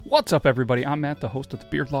What's up, everybody? I'm Matt, the host of the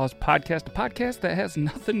Beard Laws Podcast, a podcast that has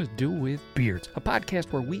nothing to do with beards. A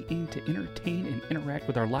podcast where we aim to entertain and interact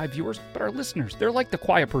with our live viewers, but our listeners, they're like the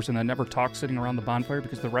quiet person that never talks sitting around the bonfire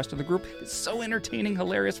because the rest of the group is so entertaining,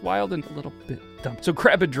 hilarious, wild, and a little bit dumb. So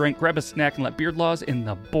grab a drink, grab a snack, and let Beard Laws and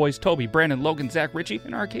the boys, Toby, Brandon, Logan, Zach, Richie,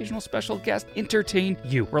 and our occasional special guest entertain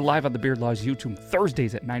you. We're live on the Beard Laws YouTube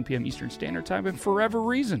Thursdays at 9 p.m. Eastern Standard Time, and for whatever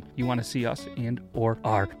reason you want to see us and or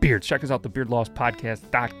our beards, check us out,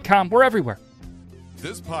 thebeardlawspodcast.com. We're everywhere.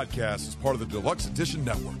 This podcast is part of the Deluxe Edition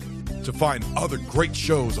Network. To find other great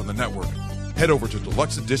shows on the network, head over to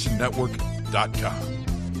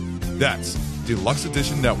deluxeeditionnetwork.com. That's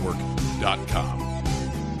deluxeeditionnetwork.com.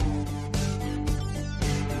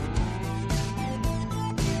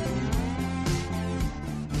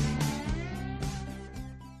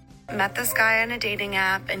 Met this guy on a dating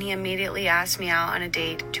app, and he immediately asked me out on a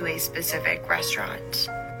date to a specific restaurant.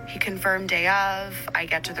 He confirmed day of. I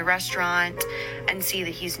get to the restaurant and see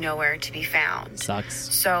that he's nowhere to be found.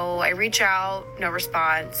 Sucks. So I reach out, no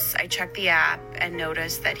response. I check the app and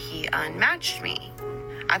notice that he unmatched me.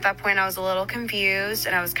 At that point, I was a little confused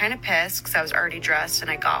and I was kind of pissed because I was already dressed and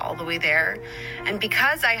I got all the way there. And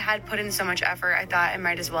because I had put in so much effort, I thought I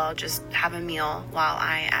might as well just have a meal while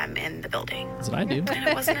I am in the building. That's what I do. And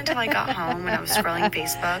it wasn't until I got home and I was scrolling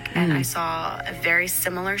Facebook and I saw a very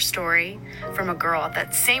similar story from a girl at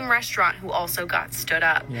that same restaurant who also got stood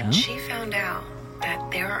up. Yeah? And she found out that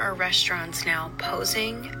there are restaurants now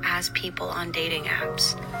posing as people on dating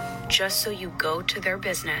apps just so you go to their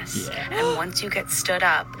business. Yeah. And once you get stood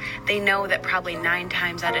up, they know that probably 9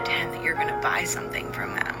 times out of 10 that you're going to buy something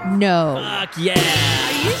from them. No. Fuck yeah.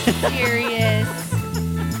 Are you serious?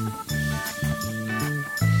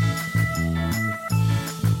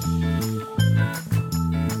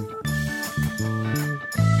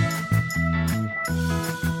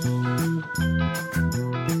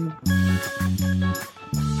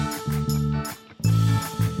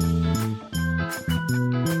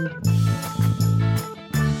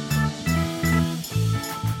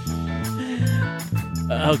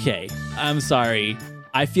 Okay, I'm sorry.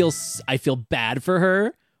 I feel bad for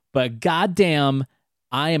her, but goddamn,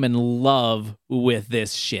 I am in love with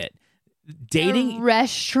this shit. Dating The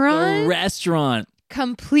restaurant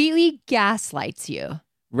completely gaslights you.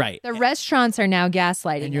 right? The restaurants are now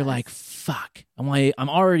gaslighting And you're us. like, fuck. I'm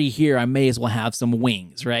already here. I may as well have some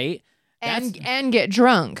wings, right? and get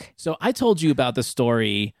drunk. So I told you about the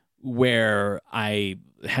story where I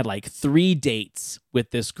had like 3 dates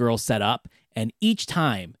with this girl set up, and each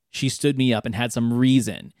time she stood me up and had some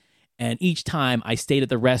reason. And each time I stayed at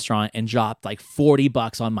the restaurant and dropped like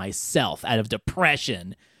 $40 on myself out of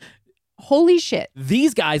depression. Holy shit.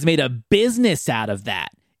 These guys made a business out of that.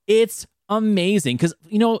 It's amazing because,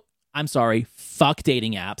 I'm sorry, fuck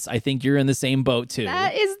dating apps. I think you're in the same boat too.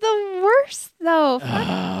 That is the worst, though.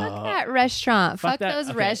 Fuck that restaurant. Fuck Fuck that- those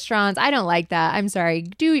okay. restaurants. I don't like that. I'm sorry.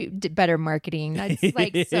 Do better marketing. That's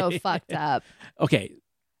like so fucked up. Okay,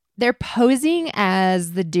 They're posing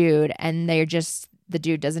as the dude, and the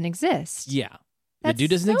dude doesn't exist. yeah. That's the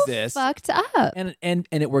dude doesn't so exist. Fucked up. And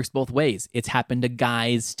it works both ways. It's happened to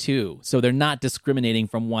guys too. So they're not discriminating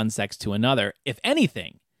from one sex to another. If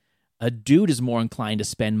anything, a dude is more inclined to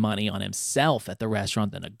spend money on himself at the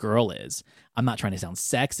restaurant than a girl is. I'm not trying to sound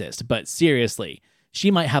sexist, but seriously,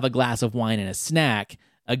 she might have a glass of wine and a snack.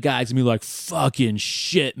 A guy's gonna be like, fucking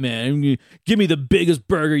shit, man. Give me the biggest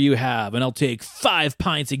burger you have and I'll take 5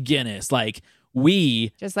 pints of Guinness. Like,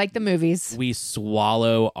 Just like the movies. we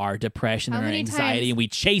swallow our depression How and our many anxiety times- and we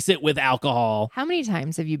chase it with alcohol. How many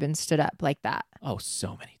times have you been stood up like that? Oh,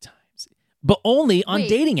 so many times. But only on Wait.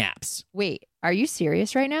 dating apps. Wait, are you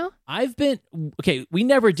serious right now? We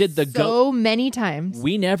never did the many times.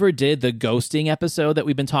 we never did the ghosting episode that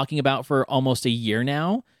we've been talking about for almost a year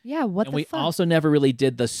now. Yeah, what And the we fuck? also never really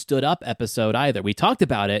did the stood up episode either. We talked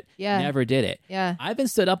about it, Yeah. never did it. Yeah. I've been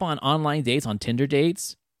stood up on online dates, on Tinder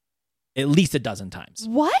dates, at least a dozen times.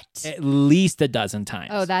 What? At least a dozen times.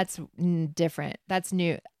 Oh, that's different. That's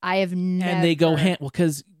new. I have never. And they go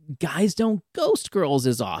because guys don't ghost girls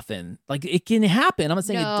as often. Like, it can happen. I'm not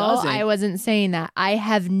saying No, it doesn't. I wasn't saying that. I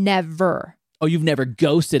have never. Oh, you've never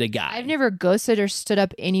ghosted a guy? I've never ghosted or stood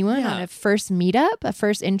up anyone Yeah. on a first meetup, a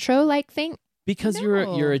first intro like thing. Because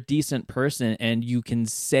No. you're a decent person and you can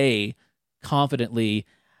say confidently,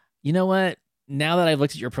 you know what? Now that I've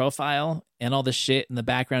looked at your profile and all the shit in the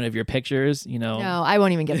background of your pictures, No, I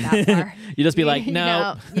won't even get that far. you just be like,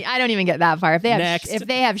 no, I don't even get that far. If they have Next. if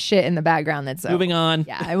they have shit in the background, that's moving on.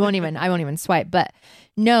 Yeah, I won't even swipe. But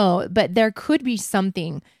no, but there could be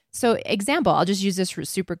something. So, example, I'll just use this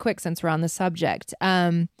super quick since we're on the subject.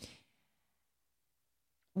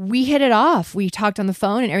 we hit it off. We talked on the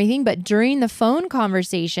phone and everything, but during the phone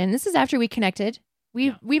conversation, this is after we connected.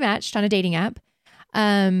 We matched on a dating app.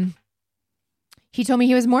 He told me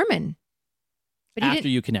he was Mormon. But After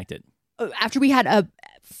you connected. After we had a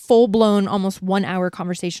full-blown, almost 1 hour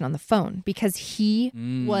conversation on the phone, because he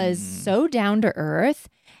was so down to earth,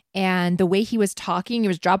 and the way he was talking, he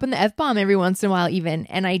was dropping the F-bomb every once in a while even,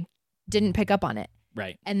 and I didn't pick up on it.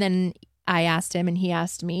 Right. And then I asked him and he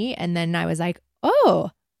asked me, and then I was like,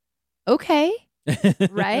 oh, okay.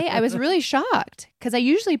 Right? I was really shocked because I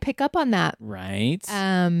usually pick up on that. Right.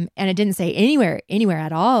 And it didn't say anywhere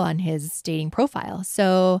at all on his dating profile.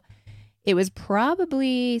 So it was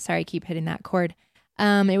probably, sorry, I keep hitting that chord.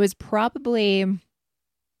 It was probably,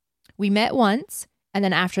 we met once, and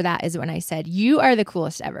then after that is when I said, you are the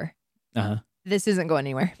coolest ever. Uh-huh. This isn't going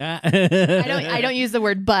anywhere. I don't use the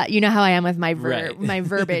word but. You know how I am with my my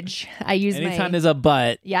verbiage. I use anytime there's a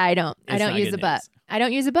but. Yeah, I don't use a but. I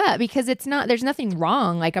don't use a but because it's not, there's nothing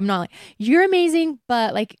wrong. Like, I'm not like, you're amazing,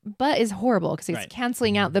 but like, but is horrible because it's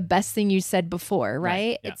canceling out the best thing you said before,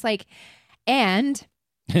 right? Yeah. It's like, and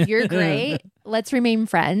you're great. Let's remain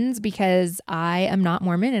friends because I am not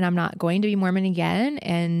Mormon and I'm not going to be Mormon again.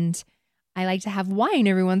 And I like to have wine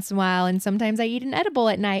every once in a while. And sometimes I eat an edible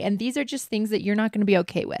at night. And these are just things that you're not going to be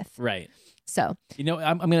okay with. Right. So, you know,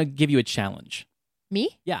 I'm going to give you a challenge.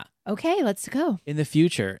 Me? Yeah. Okay, let's go. In the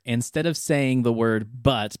future, instead of saying the word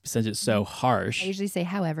but, since it's so harsh, I usually say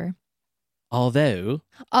however. Although.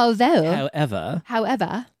 However.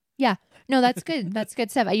 Yeah. No, that's good. That's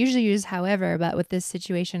good stuff. I usually use however, but with this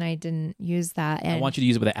situation, I didn't use that. And I want you to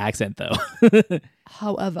use it with an accent, though.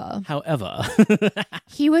 However.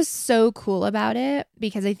 He He was so cool about it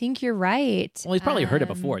because I think you're right. Well, he's probably heard it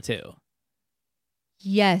before, too.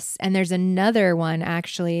 Yes. And there's another one,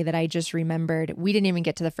 actually, that I just remembered. We didn't even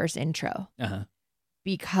get to the first intro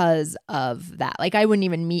because of that. Like, I wouldn't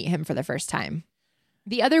even meet him for the first time.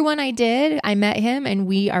 The other one I did, I met him and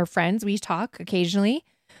we are friends. We talk occasionally.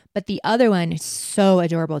 But the other one is so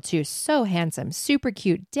adorable, too. So handsome. Super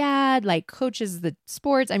cute dad, like coaches the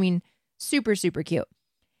sports. I mean, super, super cute.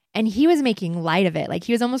 And he was making light of it. Like,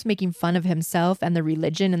 he was almost making fun of himself and the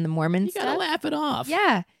religion and the Mormon stuff. You gotta laugh it off.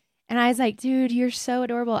 Yeah. And I was like, dude, you're so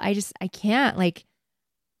adorable. I can't. Like,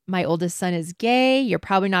 my oldest son is gay. You're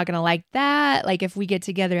probably not going to like that. Like, if we get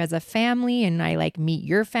together as a family and I like meet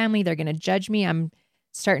your family, they're going to judge me. I'm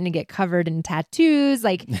starting to get covered in tattoos.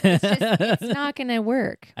 Like, it's not going to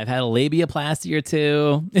work. I've had a labiaplasty or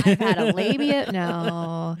two. I've had a labia.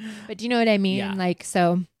 No. But do you know what I mean? Yeah. Like,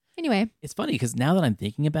 so anyway. It's funny because now that I'm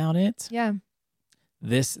thinking about it, Yeah.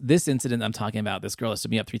 this incident I'm talking about, this girl that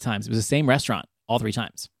stood me up 3 times, it was the same restaurant all 3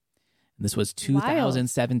 times. And this was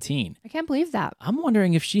 2017. I can't believe that. I'm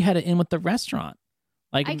wondering if she had it in with the restaurant.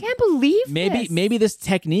 Like, I can't believe maybe this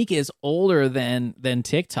technique is older than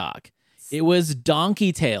TikTok. It was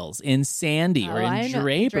Donkey Tales in Sandy or in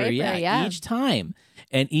Draper. Yeah, each time.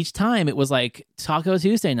 And each time it was like Taco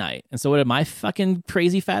Tuesday night. And so what did my fucking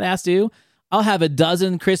crazy fat ass do? I'll have a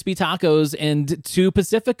dozen crispy tacos and 2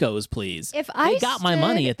 Pacificos, please. If they got my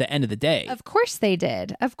money at the end of the day. Of course they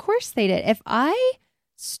did. If I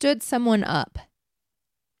stood someone up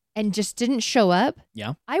and just didn't show up,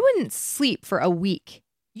 I wouldn't sleep for a week.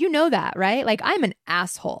 You know that, right? Like, I'm an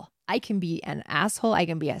asshole. I can be an asshole. I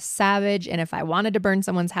can be a savage. And if I wanted to burn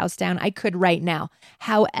someone's house down, I could right now.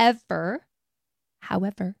 However,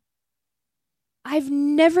 I've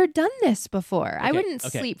never done this before. I wouldn't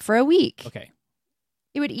sleep for a week. Okay.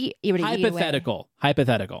 It would eat away. Hypothetical.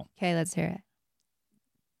 Okay, let's hear it.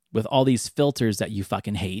 With all these filters that you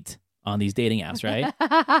fucking hate on these dating apps, right?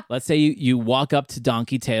 Let's say you walk up to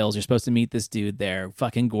Donkey Tales. You're supposed to meet this dude there.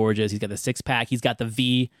 Fucking gorgeous. He's got the 6-pack. He's got the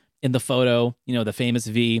V in the photo. You know, the famous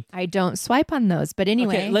V. I don't swipe on those, but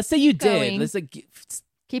anyway. Okay, let's say you did. Let's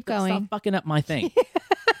keep going. Stop fucking up my thing.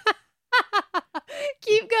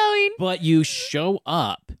 Keep going. But you show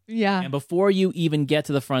up. Yeah. And before you even get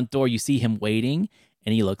to the front door, you see him waiting,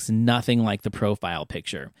 and he looks nothing like the profile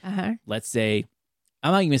picture. Let's say,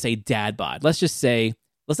 I'm not even going to say dad bod. Let's just say,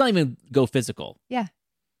 let's not even go physical. Yeah.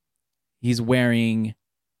 He's wearing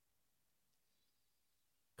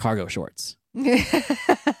cargo shorts.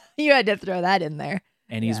 You had to throw that in there.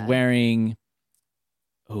 And he's wearing,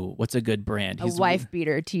 what's a good brand? A wife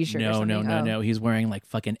beater t-shirt. No. He's wearing like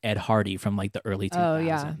fucking Ed Hardy from like the early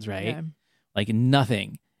 2000s, right? Yeah. Like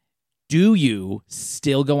nothing. Do you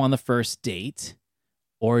still go on the first date,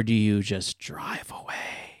 or do you just drive away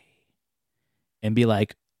and be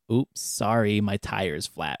like, oops, sorry, my tire's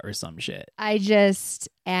flat or some shit? I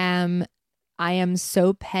am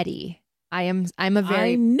so petty. I'm a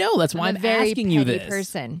very I know, that's why I'm very asking you this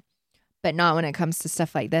person. But not when it comes to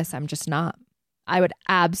stuff like this. I'm just not. I would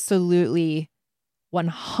absolutely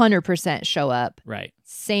 100% show up. Right.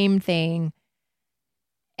 Same thing.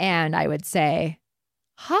 And I would say,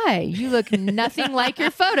 hi, you look nothing like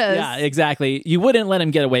your photos. Yeah, exactly. You wouldn't let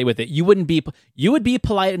him get away with it. You would be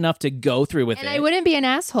polite enough to go through with it. And I wouldn't be an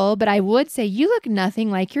asshole, but I would say, you look nothing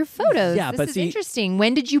like your photos. Yeah, this is interesting.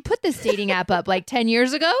 When did you put this dating app up? Like 10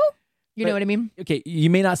 years ago? You know what I mean? Okay, you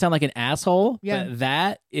may not sound like an asshole, Yeah. but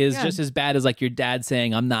that is just as bad as like your dad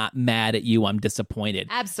saying, I'm not mad at you, I'm disappointed.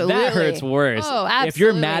 Absolutely. That hurts worse. Oh, absolutely. If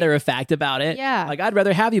you're matter of fact about it, Yeah. like I'd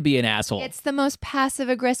rather have you be an asshole. It's the most passive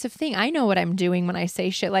aggressive thing. I know what I'm doing when I say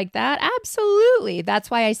shit like that. Absolutely.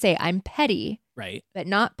 That's why I say I'm petty, right. but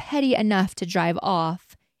not petty enough to drive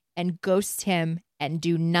off and ghost him and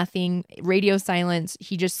do nothing. Radio silence.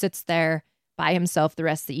 He just sits there by himself the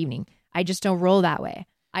rest of the evening. I just don't roll that way.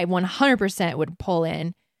 I 100% would pull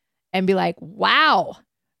in and be like, wow.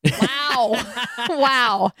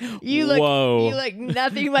 Wow. You look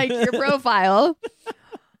nothing like your profile.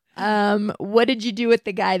 What did you do with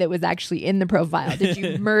the guy that was actually in the profile? Did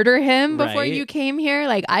you murder him before Right. you came here?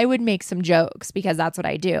 Like, I would make some jokes because that's what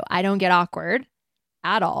I do. I don't get awkward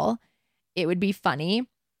at all. It would be funny.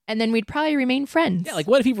 And then we'd probably remain friends. Yeah, like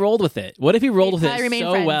what if he rolled with it? What if he rolled with it probably remain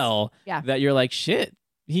so friends. well Yeah. that you're like, shit,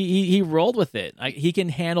 he rolled with it. He can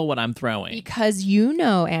handle what I'm throwing. Because you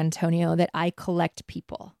know, Antonio, that I collect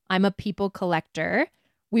people. I'm a people collector.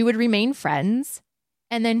 We would remain friends.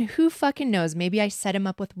 And then who fucking knows? Maybe I set him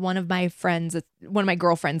up with one of my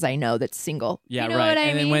girlfriends I know that's single. Yeah, You know right. what I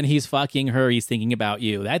And then mean? when he's fucking her, he's thinking about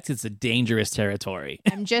you. It's a dangerous territory.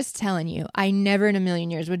 I'm just telling you, I never in a million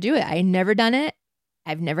years would do it. I never done it.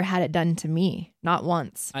 I've never had it done to me. Not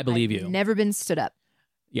once. I believe you. Never been stood up.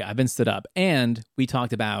 Yeah, I've been stood up. And we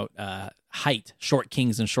talked about height, short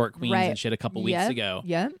kings and short queens Right. and shit a couple weeks ago.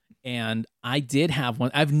 Yeah. And I did have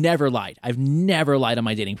one. I've never lied. I've never lied on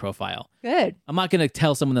my dating profile. Good. I'm not going to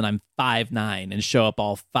tell someone that I'm 5'9" and show up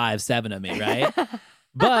all 5'7" of me, right?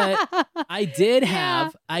 But I did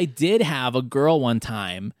have a girl one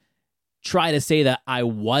time try to say that I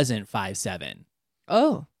wasn't 5'7".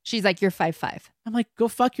 Oh, she's like, you're 5'5". I'm like, go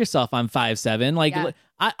fuck yourself. I'm 5'7". Like, Yeah.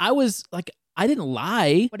 I was like, I didn't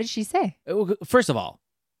lie. What did she say? First of all,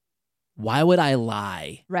 why would I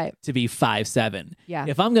lie Right. to be 5'7"? Yeah.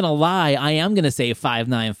 If I'm gonna lie, I am gonna say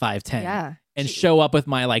 5'9", 5'10", Yeah. and show up with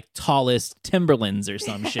my like tallest Timberlands or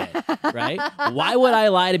some shit, right? Why would I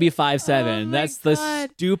lie to be 5'7"? Oh my That's the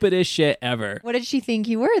God. stupidest shit ever. What did she think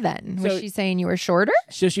you were then? Was So- she saying you were shorter?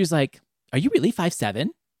 So she was like, "Are you really 5'7"?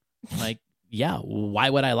 I'm like, yeah. Why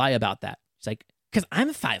would I lie about that? She's like, because I'm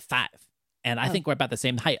 5'5", and I think we're about the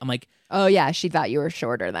same height. I'm like, Oh, yeah. She thought you were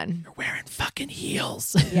shorter then. you're wearing fucking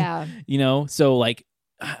heels. Yeah. You know, so like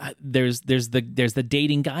there's the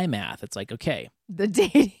dating guy math. It's like, okay, The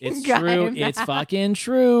dating it's guy true. math. It's fucking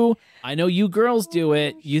true. I know you girls do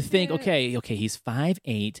it. You think, okay, he's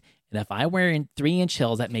 5'8", and if I wear 3-inch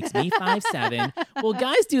heels, that makes me 5'7". Well,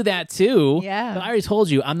 guys do that too. Yeah. But I already told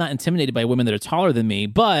you, I'm not intimidated by women that are taller than me,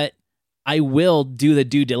 but I will do the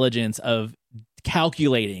due diligence of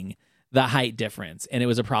calculating the height difference, and it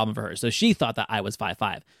was a problem for her. So she thought that I was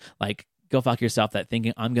 5'5". Like, go fuck yourself. That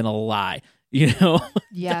thinking I'm gonna lie, you know,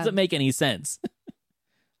 Yeah. doesn't make any sense.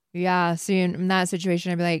 Yeah. So in that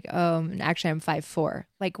situation, I'd be like, oh, actually, I'm 5'4".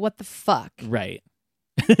 Like, what the fuck? Right.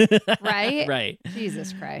 Right? Right.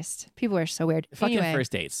 Jesus Christ. People are so weird. Fucking Anyway,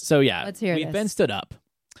 first dates. So yeah, let's hear we've this. been stood up.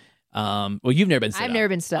 Well, you've never been stood up. I've never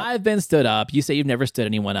been stood up. I've been stood up. You say you've never stood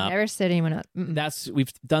anyone up. Never stood anyone up. Mm-mm.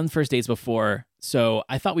 We've done first dates before, so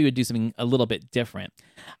I thought we would do something a little bit different.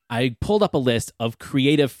 I pulled up a list of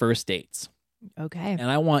creative first dates, Okay. and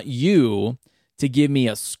I want you to give me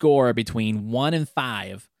a score between 1 and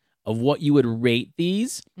 5 of what you would rate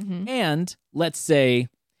these. Mhm. And let's say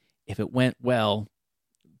if it went well,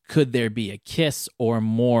 could there be a kiss or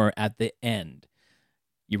more at the end?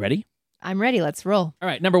 You ready? I'm ready. Let's roll. All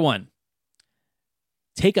right, number 1.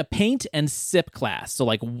 Take a paint and sip class. So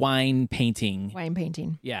like wine painting. Wine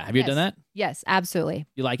painting. Yeah. Have you Yes. done that? Yes, absolutely.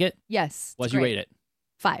 You like it? Yes. What'd it's you great. rate it?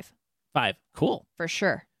 5, 5. Cool. for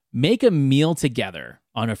sure. Make a meal together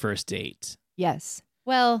on a first date. Yes.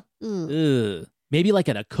 Well, Ugh. Maybe like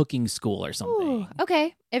at a cooking school or something. ooh,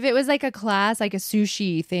 okay. If it was like a class, like a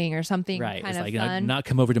sushi thing or something Right. kind It's of like, fun. not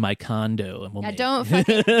come over to my condo and we'll Yeah, make.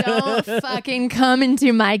 don't fucking come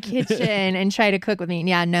into my kitchen and try to cook with me.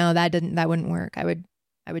 Yeah, no, that wouldn't work. I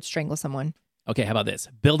would strangle someone. Okay, how about this?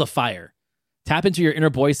 Build a fire. Tap into your inner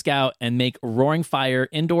Boy Scout and make roaring fire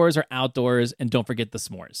indoors or outdoors, and don't forget the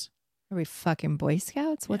s'mores. Are we fucking Boy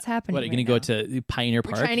Scouts? What's happening? What, are you going right to go now? to Pioneer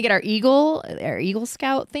We're Park? trying to get our Eagle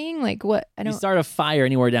Scout thing. Like what? I You don't. start a fire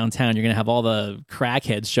anywhere downtown, you're going to have all the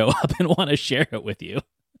crackheads show up and want to share it with you.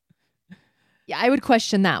 Yeah, I would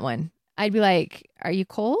question that one. I'd be like, "Are you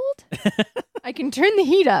cold? I can turn the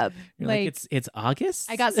heat up." You're like it's August.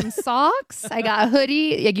 I got some socks. I got a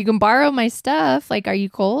hoodie. Like, you can borrow my stuff. Like, are you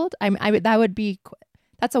cold? That would be.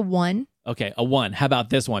 That's a 1. Okay, a 1. How about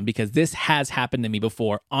this one? Because this has happened to me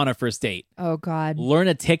before on a first date. Oh God. Learn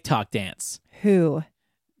a TikTok dance. Who?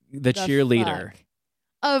 The cheerleader. Fuck?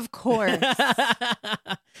 Of course.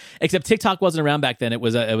 Except TikTok wasn't around back then. She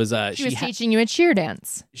was teaching you a cheer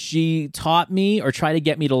dance. She taught me or tried to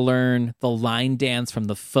get me to learn the line dance from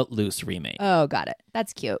the Footloose remake. Oh, got it.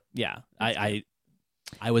 That's cute. Yeah, I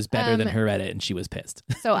was better than her at it, and she was pissed.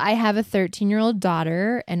 So I have a 13-year-old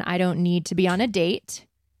daughter, and I don't need to be on a date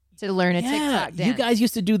to learn a TikTok dance. You guys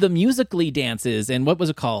used to do the Musical.ly dances, and what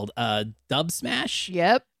was it called? Dub Smash?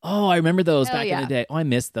 Yep. Oh, I remember those Hell back in the day. Oh, I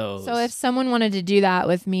missed those. So if someone wanted to do that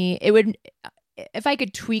with me, it would, if I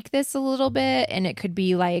could tweak this a little bit, and it could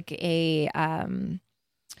be like at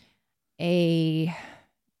a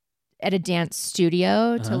dance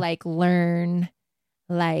studio to like learn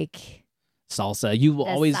like salsa.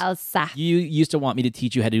 You used to want me to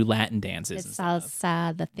teach you how to do Latin dances. The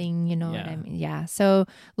salsa, the thing, you know what I mean? Yeah. So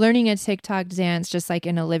learning a TikTok dance, just like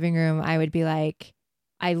in a living room, I would be like,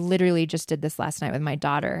 I literally just did this last night with my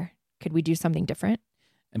daughter. Could we do something different?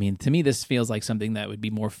 I mean, to me, this feels like something that would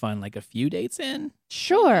be more fun, like a few dates in.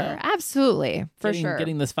 Sure, absolutely, for sure.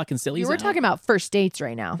 Getting this fucking silly. We're talking about first dates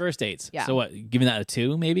right now. First dates. Yeah. So what? Giving that a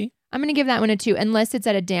 2, maybe? I'm gonna give that one a 2, unless it's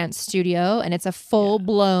at a dance studio and it's a full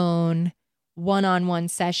blown one-on-one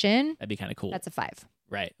session. That'd be kind of cool. That's a 5.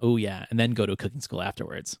 Right. Oh yeah, and then go to a cooking school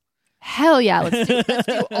afterwards. Hell yeah! Let's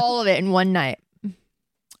do all of it in one night.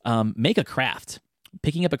 Make a craft.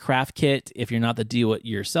 Picking up a craft kit if you're not the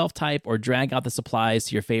do-it-yourself type, or drag out the supplies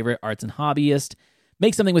to your favorite arts and hobbyist.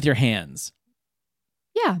 Make something with your hands.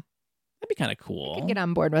 Yeah. That'd be kind of cool. I can get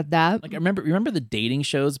on board with that. Like, remember the dating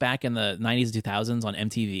shows back in the 90s and 2000s on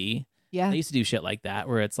MTV? Yeah. They used to do shit like that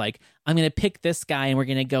where it's like, I'm going to pick this guy and we're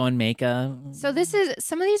going to go and make a... So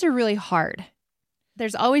some of these are really hard.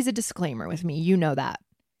 There's always a disclaimer with me. You know that.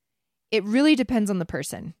 It really depends on the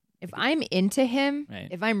person. If I'm into him,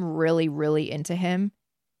 if I'm really, really into him,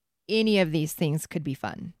 any of these things could be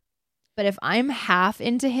fun. But if I'm half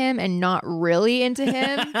into him and not really into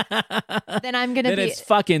him, then I'm going to be... it's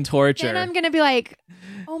fucking torture. Then I'm going to be like,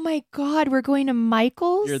 oh my God, we're going to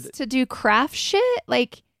Michael's to do craft shit?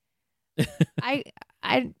 Like, I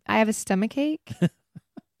have a stomachache.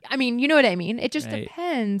 I mean, you know what I mean? It just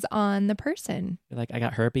depends on the person. You're like, I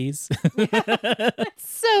got herpes. It's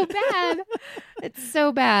so bad. It's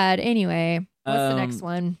so bad. Anyway, what's the next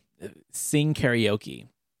one? Sing karaoke.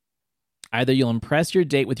 Either you'll impress your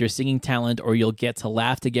date with your singing talent or you'll get to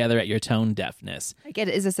laugh together at your tone deafness.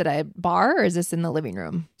 Is this at a bar or is this in the living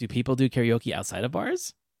room? Do people do karaoke outside of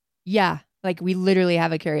bars? Yeah. Like, we literally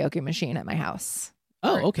have a karaoke machine at my house.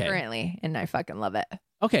 Oh, okay. Currently, and I fucking love it.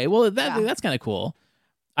 Okay, well, that's kind of cool.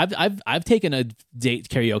 I've taken a date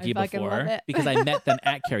karaoke before because I met them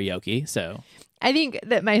at karaoke. So I think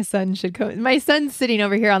that my son should come. My son's sitting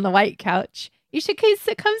over here on the white couch. You should come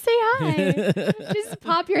say hi. Just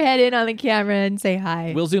pop your head in on the camera and say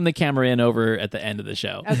hi. We'll zoom the camera in over at the end of the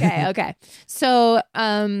show. Okay. So,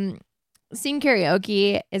 sing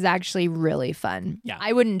karaoke is actually really fun. Yeah.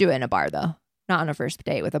 I wouldn't do it in a bar though. Not on a first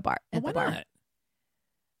date with a bar. Why not?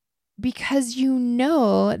 Because you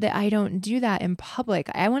know that I don't do that in public.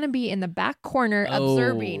 I want to be in the back corner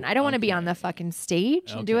observing. I don't want to be on the fucking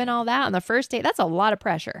stage doing all that on the first date. That's a lot of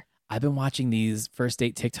pressure. I've been watching these first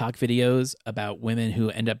date TikTok videos about women who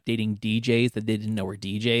end up dating DJs that they didn't know were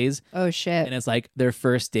DJs. Oh, shit. And it's like their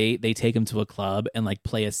first date, they take them to a club and like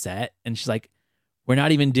play a set. And she's like, we're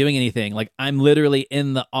not even doing anything. Like, I'm literally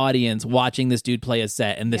in the audience watching this dude play a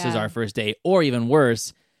set. And this is our first date. Or even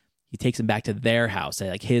worse, he takes him back to their house,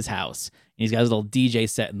 like his house. And he's got his little DJ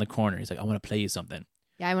set in the corner. He's like, I want to play you something.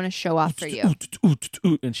 Yeah, I want to show off for you.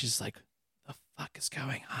 And she's just like, the fuck is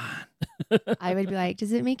going on? I would be like,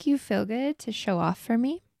 does it make you feel good to show off for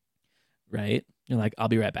me? Right? You're like, I'll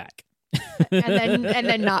be right back. and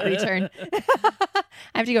then not return. I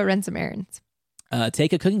have to go run some errands.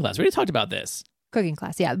 Take a cooking class. We already talked about this. Cooking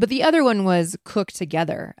class, yeah. But the other one was cook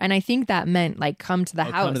together. And I think that meant like come to the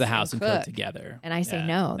house. Come to the house and cook together. And I say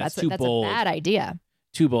no. That's a bold. bad idea.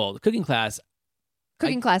 Too bold. Cooking class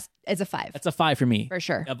is a 5. That's a 5 for me. For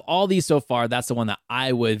sure. Of all these so far, that's the one that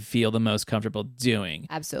I would feel the most comfortable doing.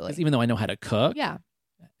 Absolutely. Because even though I know how to cook,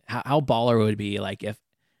 how baller would it be like if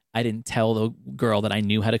I didn't tell the girl that I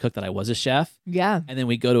knew how to cook that I was a chef. Yeah. And then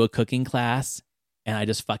we go to a cooking class and I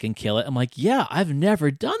just fucking kill it. I'm like, yeah, I've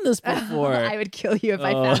never done this before. I would kill you if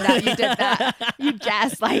I found out you did that. You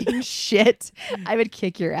gaslighting shit. I would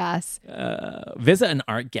kick your ass. Visit an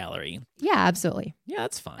art gallery. Yeah, absolutely. Yeah,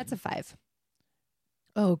 that's fine. That's a 5.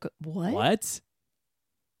 Oh, what? What?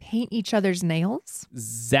 Paint each other's nails?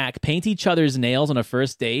 Zach, paint each other's nails on a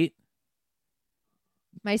first date?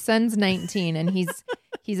 My son's 19 and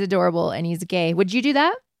he's adorable and he's gay. Would you do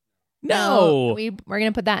that? No. We're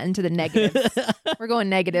going to put that into the negatives. We're going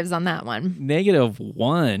negatives on that one.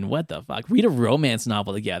 -1. What the fuck? Read a romance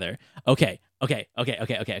novel together. Okay.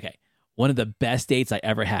 One of the best dates I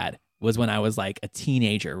ever had was when I was like a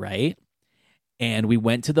teenager, right? And we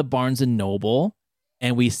went to the Barnes & Noble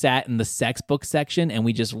and we sat in the sex book section and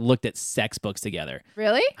we just looked at sex books together.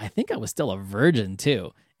 Really? I think I was still a virgin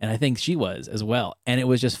too. And I think she was as well. And it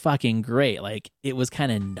was just fucking great. Like, it was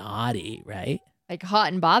kind of naughty, right? Like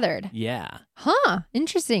hot and bothered. Yeah. Huh.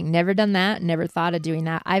 Interesting. Never done that. Never thought of doing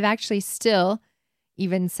that. I've actually still,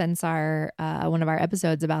 even since our one of our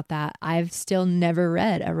episodes about that, I've still never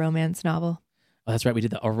read a romance novel. Oh, that's right. We did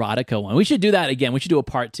the erotica one. We should do that again. We should do a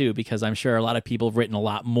part 2 because I'm sure a lot of people have written a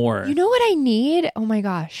lot more. You know what I need? Oh my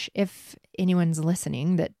gosh. If anyone's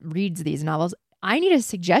listening that reads these novels, I need a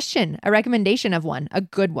suggestion, a recommendation of one, a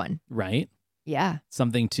good one. Right? Yeah.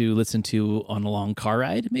 Something to listen to on a long car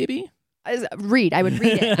ride, maybe? Read. I would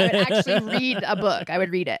read it. I would actually read a book. I would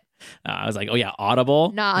read it. I was like, oh yeah,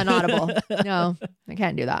 Audible? Not an Audible. No, I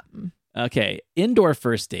can't do that. Okay. Indoor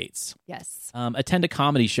first dates. Yes. Attend a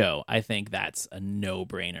comedy show. I think that's a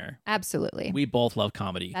no-brainer. Absolutely. We both love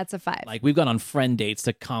comedy. That's a 5. Like, we've gone on friend dates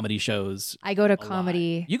to comedy shows. I go to a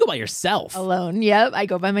comedy lot. You go by yourself. alone. Yep. I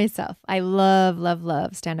go by myself. I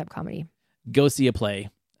love stand-up comedy. Go see a play.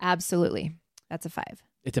 Absolutely. That's a 5.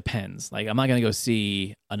 It depends. Like, I'm not going to go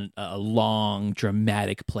see a long,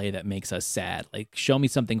 dramatic play that makes us sad. Like, show me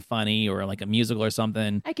something funny or like a musical or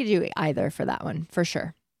something. I could do either for that one, for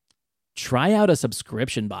sure. Try out a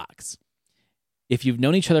subscription box. If you've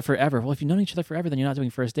known each other forever, well, if you've known each other forever, then you're not doing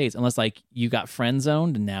first dates. Unless, like, you got friend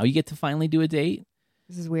zoned and now you get to finally do a date.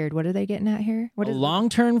 This is weird. What are they getting at here? What A is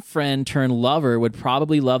long-term friend turned lover would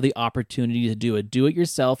probably love the opportunity to do a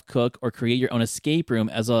do-it-yourself, cook, or create your own escape room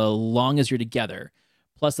as long as you're together.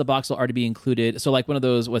 Plus, the box will already be included. So, like one of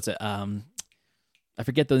those, I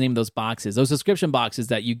forget the name of those boxes. Those subscription boxes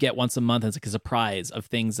that you get once a month as like a surprise of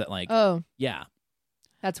things that, like, yeah.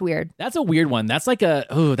 That's weird. That's a weird one. That's like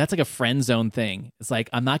a friend zone thing. It's like,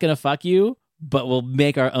 I'm not going to fuck you, but we'll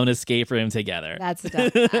make our own escape room together. That's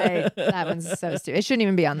dumb. That one's so stupid. It shouldn't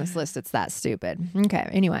even be on this list. It's that stupid. Okay.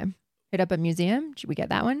 Anyway, hit up a museum. Should we get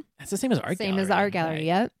that one? That's the same as art gallery. Same as the art gallery. Right.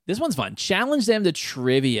 Yep. This one's fun. Challenge them to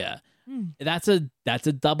trivia. That's a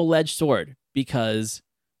double-edged sword because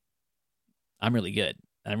I'm really good.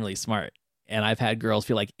 I'm really smart. And I've had girls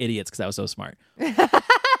feel like idiots because I was so smart.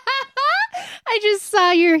 I just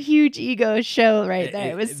saw your huge ego show right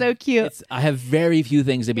there. It was so cute. I have very few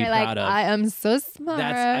things to be You're proud of. I am so smart.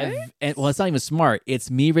 Well, it's not even smart. It's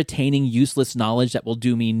me retaining useless knowledge that will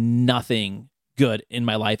do me nothing good in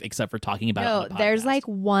my life except for talking about it on the podcast. There's like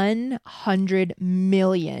 100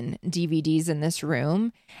 million DVDs in this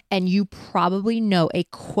room, and you probably know a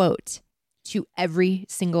quote to every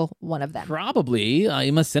single one of them. Probably.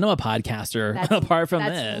 I'm a cinema podcaster apart from this.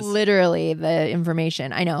 That's literally the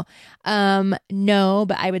information. I know. No,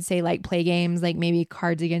 but I would say like play games, like maybe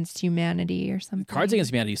Cards Against Humanity or something. Cards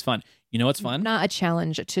Against Humanity is fun. You know what's fun? Not a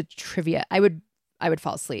challenge to trivia. I would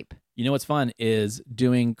fall asleep. You know what's fun is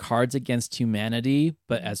doing Cards Against Humanity,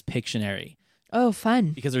 but as Pictionary. Oh,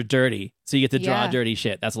 fun. Because they're dirty. So you get to draw dirty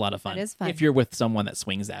shit. That's a lot of fun. That is fun. If you're with someone that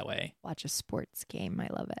swings that way. Watch a sports game. I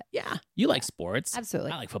love it. Yeah. You like sports.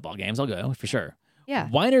 Absolutely. I like football games. I'll go for sure. Yeah.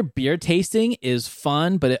 Wine or beer tasting is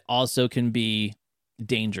fun, but it also can be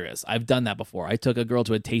dangerous. I've done that before. I took a girl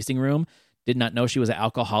to a tasting room, did not know she was an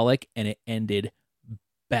alcoholic, and it ended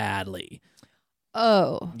badly.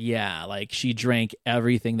 Oh. Yeah, like she drank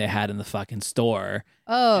everything they had in the fucking store.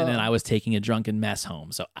 Oh. And then I was taking a drunken mess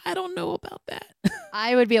home. So I don't know about that.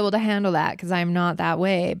 I would be able to handle that because I'm not that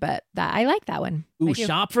way, but I like that one. Ooh,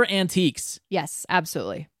 shop for antiques. Yes,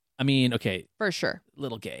 absolutely. I mean, okay. For sure.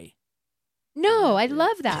 Little gay. No, I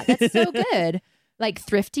love that. That's so good. Like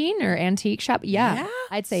thrifting or antique shop. Yeah.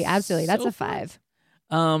 I'd say absolutely. That's a 5.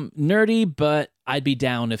 Nerdy, but I'd be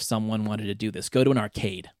down if someone wanted to do this. Go to an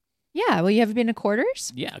arcade. Yeah, well, you ever been to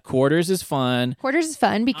Quarters? Yeah, Quarters is fun. Quarters is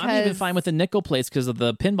fun because... I'm even fine with the nickel place because of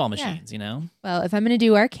the pinball machines, you know? Well, if I'm going to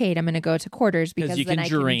do arcade, I'm going to go to Quarters because you then I can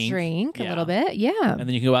drink a little bit. Yeah. And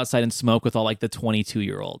then you can go outside and smoke with all like the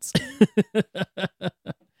 22-year-olds.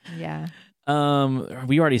 Yeah.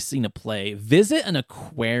 We already seen a play. Visit an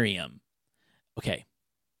aquarium. Okay.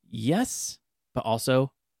 Yes but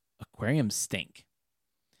also aquariums stink.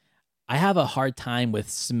 I have a hard time with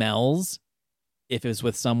smells if it's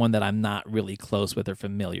with someone that I'm not really close with or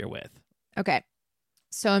familiar with. Okay.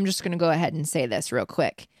 So I'm just going to go ahead and say this real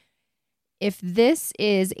quick. If this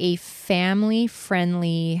is a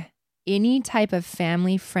family-friendly, any type of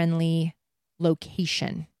family-friendly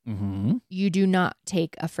location, you do not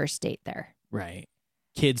take a first date there. Right.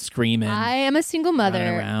 Kids screaming. I am a single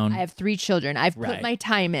mother. Around. I have 3 children. I've put my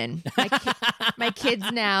time in. My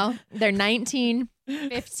kids now, they're 19,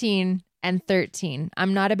 15, and 13.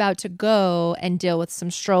 I'm not about to go and deal with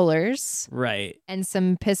some strollers. Right. And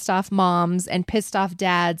some pissed off moms and pissed off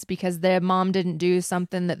dads because their mom didn't do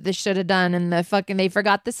something that they should have done and they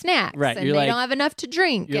forgot the snacks. Right. And they don't have enough to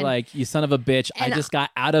drink. You're like, you son of a bitch. I just got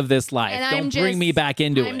out of this life. Don't bring me back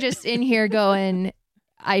into it. I'm just in here going,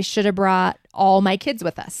 I should have brought all my kids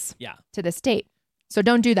with us to this date. So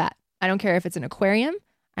don't do that. I don't care if it's an aquarium.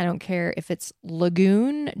 I don't care if it's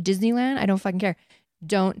Lagoon, Disneyland. I don't fucking care.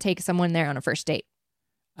 Don't take someone there on a first date.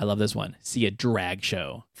 I love this one. See a drag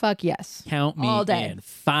show. Fuck yes. Count me all day. in.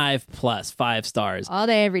 5+, 5 stars. All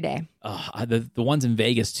day, every day. Oh, the ones in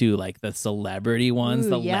Vegas too, like the celebrity ones,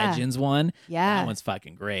 the Legends one. Yeah. That one's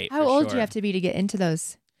fucking great. How old do you have to be to get into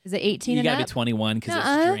those? Is it 18 and up? You gotta be 21 because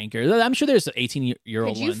it's drinkers. I'm sure there's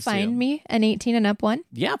 18-year-old ones. Could you find me an 18 and up one?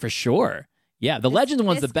 Yeah, for sure. Yeah, the Legends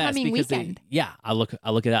one's the best because I'll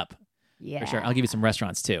look it up. Yeah, for sure. I'll give you some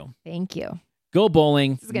restaurants too. Thank you. Go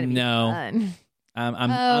bowling. This is gonna be fun.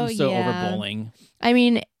 I'm so over bowling. I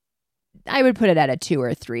mean, I would put it at a 2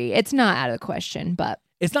 or 3. It's not out of the question, but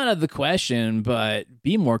it's not out of the question. But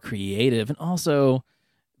be more creative, and also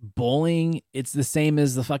bowling. It's the same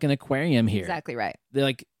as the fucking aquarium here. Exactly right. They're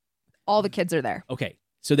like all the kids are there. Okay.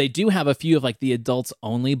 So they do have a few of like the adults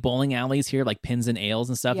only bowling alleys here, like Pins and Ales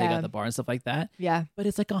and stuff. Yeah. They got the bar and stuff like that. Yeah. But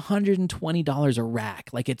it's like $120 a rack.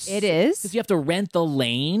 Like it is? Because you have to rent the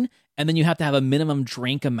lane and then you have to have a minimum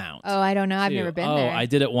drink amount. Oh, I don't know. I've never been there. I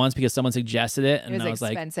did it once because someone suggested it. And it was I was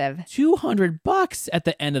expensive. Like, $200 at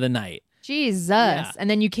the end of the night. Jesus. Yeah. And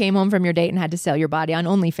then you came home from your date and had to sell your body on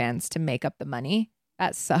OnlyFans to make up the money.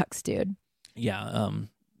 That sucks, dude. Yeah.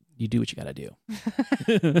 You do what you got to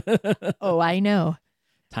do. Oh, I know.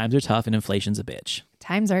 Times are tough and inflation's a bitch.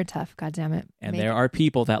 Times are tough. God damn it. And there are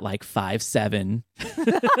people that like 5'7".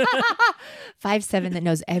 5'7" that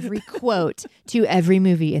knows every quote to every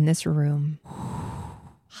movie in this room.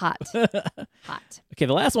 Hot. Hot. Okay,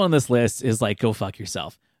 the last one on this list is like, go fuck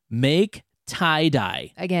yourself. Make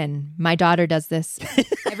tie-dye. Again, my daughter does this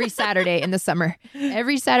every Saturday in the summer.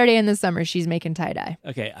 Every Saturday in the summer, she's making tie-dye.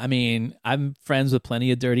 Okay, I mean, I'm friends with plenty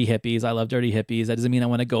of dirty hippies. I love dirty hippies. That doesn't mean I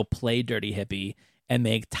want to go play dirty hippie and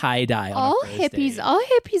make tie-dye on all a first date. All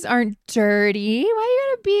hippies aren't dirty. Why you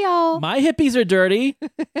gotta be all... My hippies are dirty.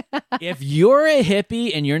 If you're a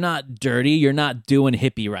hippie and you're not dirty, you're not doing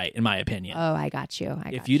hippie right, in my opinion. Oh, I got you.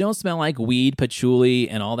 If you don't smell like weed, patchouli,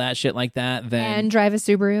 and all that shit like that, then... And drive a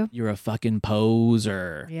Subaru. You're a fucking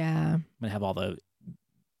poser. Yeah. I'm gonna have all the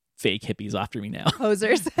fake hippies after me now.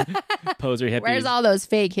 Posers. Poser hippies. Where's all those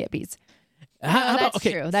fake hippies? That's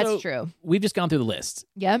true. That's true. We've just gone through the list.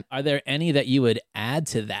 Yep. Are there any that you would add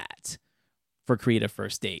to that for creative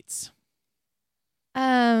first dates?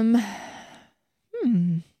 I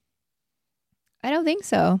don't think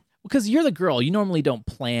so. Because you're the girl. You normally don't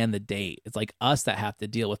plan the date. It's like us that have to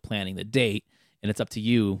deal with planning the date, and it's up to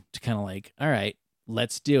you to kind of like, all right,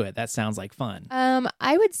 let's do it. That sounds like fun.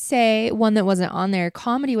 I would say one that wasn't on there.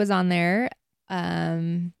 Comedy was on there.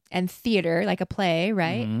 And theater, like a play,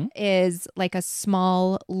 right, is like a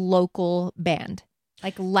small local band,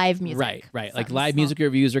 like live music. Right. Like live music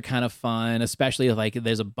reviews are kind of fun, especially if like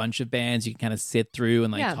there's a bunch of bands you can kind of sit through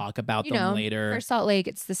and like talk about them later. For Salt Lake,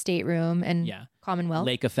 it's the State Room and Commonwealth.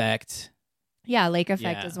 Lake Effect. Yeah, Lake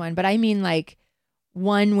Effect is one. But I mean like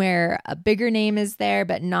one where a bigger name is there,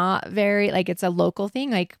 but not very, like it's a local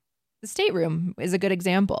thing. Like the State Room is a good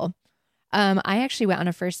example. I actually went on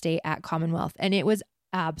a first date at Commonwealth and it was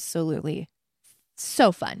absolutely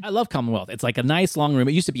so fun. I love Commonwealth. It's like a nice long room.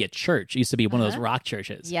 It used to be a church. It used to be one of those rock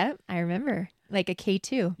churches. Yep, I remember. Like a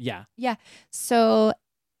K2. Yeah. Yeah. So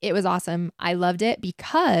it was awesome. I loved it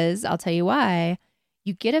because I'll tell you why.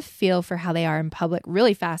 You get a feel for how they are in public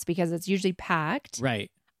really fast because it's usually packed.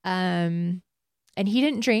 Right. And he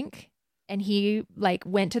didn't drink. And he like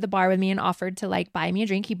went to the bar with me and offered to like buy me a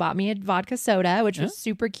drink. He bought me a vodka soda, which was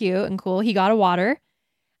super cute and cool. He got a water.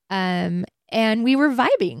 And we were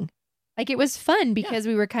vibing. Like it was fun because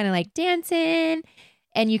we were kind of like dancing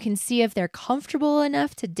and you can see if they're comfortable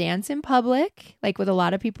enough to dance in public, like with a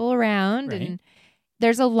lot of people around. Right. And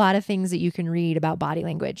there's a lot of things that you can read about body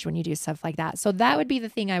language when you do stuff like that. So that would be the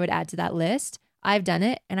thing I would add to that list. I've done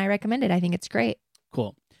it and I recommend it. I think it's great.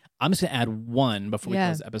 Cool. I'm just going to add one before we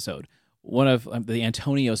close this episode. One of the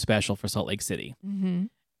Antonio special for Salt Lake City. Mm-hmm.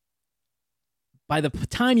 By the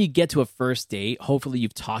time you get to a first date, hopefully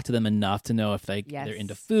you've talked to them enough to know if they're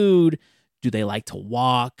into food. Do they like to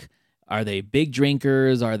walk? Are they big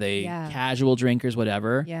drinkers? Are they casual drinkers?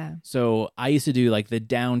 Whatever. Yeah. So I used to do like the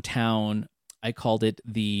downtown, I called it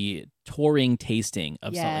the touring tasting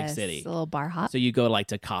of Salt Lake City. A little bar hop. So you go like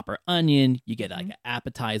to Copper Onion, you get like an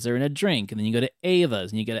appetizer and a drink, and then you go to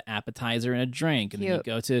Ava's and you get an appetizer and a drink, and then you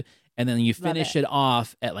go to, and then you finish it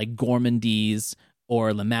off at like Gourmandise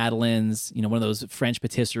or La Madeleine's, one of those French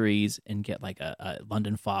patisseries, and get like a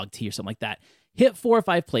London fog tea or something like that. Hit 4 or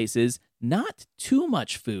 5 places, not too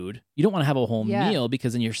much food. You don't want to have a whole meal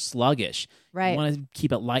because then you're sluggish. Right. You want to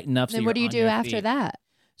keep it light enough. Then what do you do after that?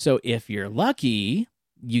 So if you're lucky,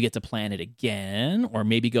 you get to plan it again, or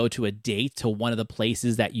maybe go to a date to one of the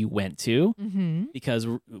places that you went to. Mm-hmm. Because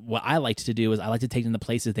what I like to do is I like to take them to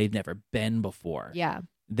places they've never been before. Yeah.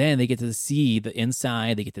 Then they get to see the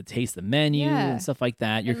inside, they get to taste the menu and stuff like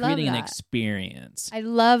that. You're creating an experience. I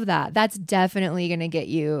love that. That's definitely going to get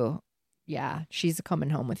you. Yeah, she's coming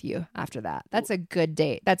home with you after that. That's a good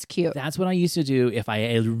date. That's cute. That's what I used to do if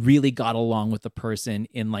I really got along with the person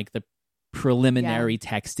in like the preliminary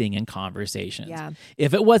texting and conversations. Yeah.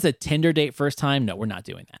 If it was a Tinder date first time, no, we're not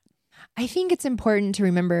doing that. I think it's important to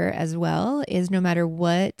remember as well is no matter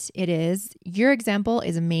what it is, your example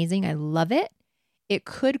is amazing. I love it. It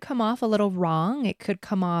could come off a little wrong. It could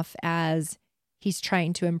come off as he's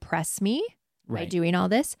trying to impress me by doing all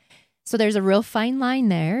this. So there's a real fine line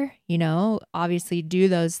there, obviously do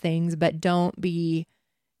those things, but you've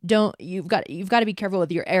got to be careful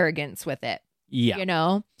with your arrogance with it.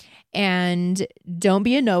 Yeah. And don't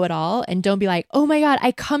be a know-it-all, and don't be like, oh my God,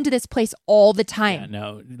 I come to this place all the time. Yeah,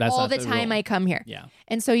 no, that's all not the time rule. I come here. Yeah.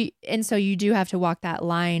 And so you do have to walk that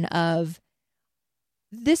line of,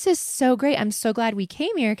 this is so great. I'm so glad we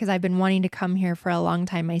came here because I've been wanting to come here for a long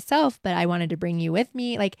time myself, but I wanted to bring you with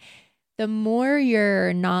me. Like, the more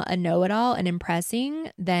you're not a know-it-all and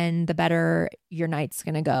impressing, then the better your night's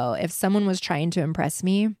going to go. If someone was trying to impress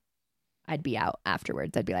me, I'd be out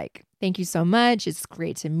afterwards. I'd be like, thank you so much. It's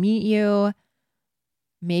great to meet you.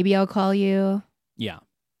 Maybe I'll call you. Yeah.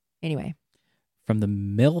 Anyway. From the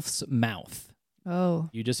MILF's mouth. Oh.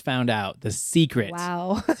 You just found out the secret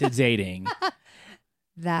to dating.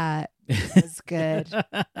 That was good.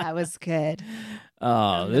 That was good.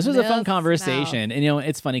 Oh, this was a fun conversation. Mouth. And,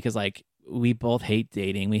 it's funny because, like, we both hate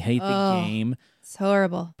dating. We hate the game. It's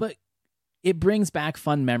horrible. But it brings back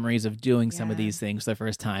fun memories of doing some of these things the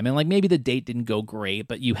first time. And, like, maybe the date didn't go great,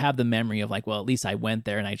 but you have the memory of, like, well, at least I went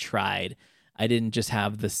there and I tried. I didn't just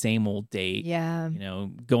have the same old date. Yeah.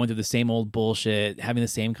 Going through the same old bullshit, having the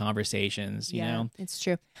same conversations, you know? It's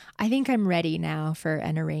true. I think I'm ready now for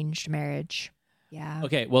an arranged marriage. Yeah.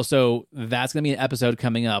 Okay, well, so that's going to be an episode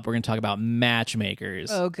coming up. We're going to talk about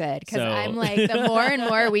matchmakers. Oh, good. Because I'm like, the more and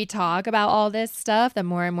more we talk about all this stuff, the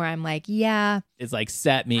more and more I'm like, yeah. It's like,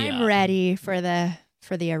 set me up. I'm ready for the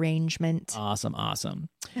arrangement. Awesome.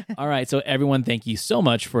 All right, so everyone, thank you so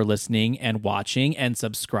much for listening and watching and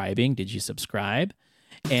subscribing. Did you subscribe?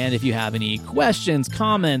 And if you have any questions,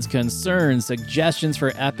 comments, concerns, suggestions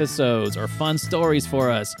for episodes, or fun stories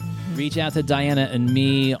for us, reach out to Diana and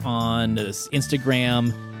me on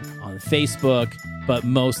Instagram, on Facebook, but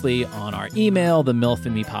mostly on our email,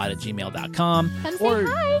 themilfandmepod@gmail.com,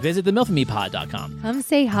 or visit themilfandmepod.com. Come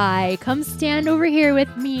say hi. Come stand over here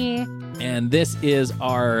with me. And this is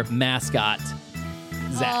our mascot,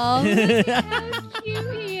 Zach. Oh, look at how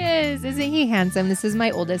cute he is. Isn't he handsome? This is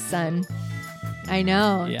my oldest son. I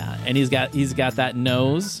know. Yeah, and he's got that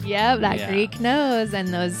nose. Yep, that Greek nose and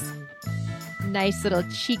those nice little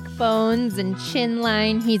cheekbones and chin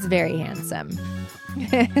line. He's very handsome.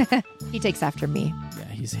 He takes after me. Yeah,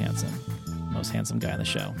 he's handsome. Most handsome guy on the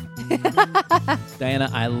show. Diana,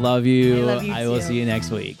 I love you. I love you I will too. see you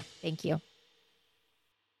next week. Thank you.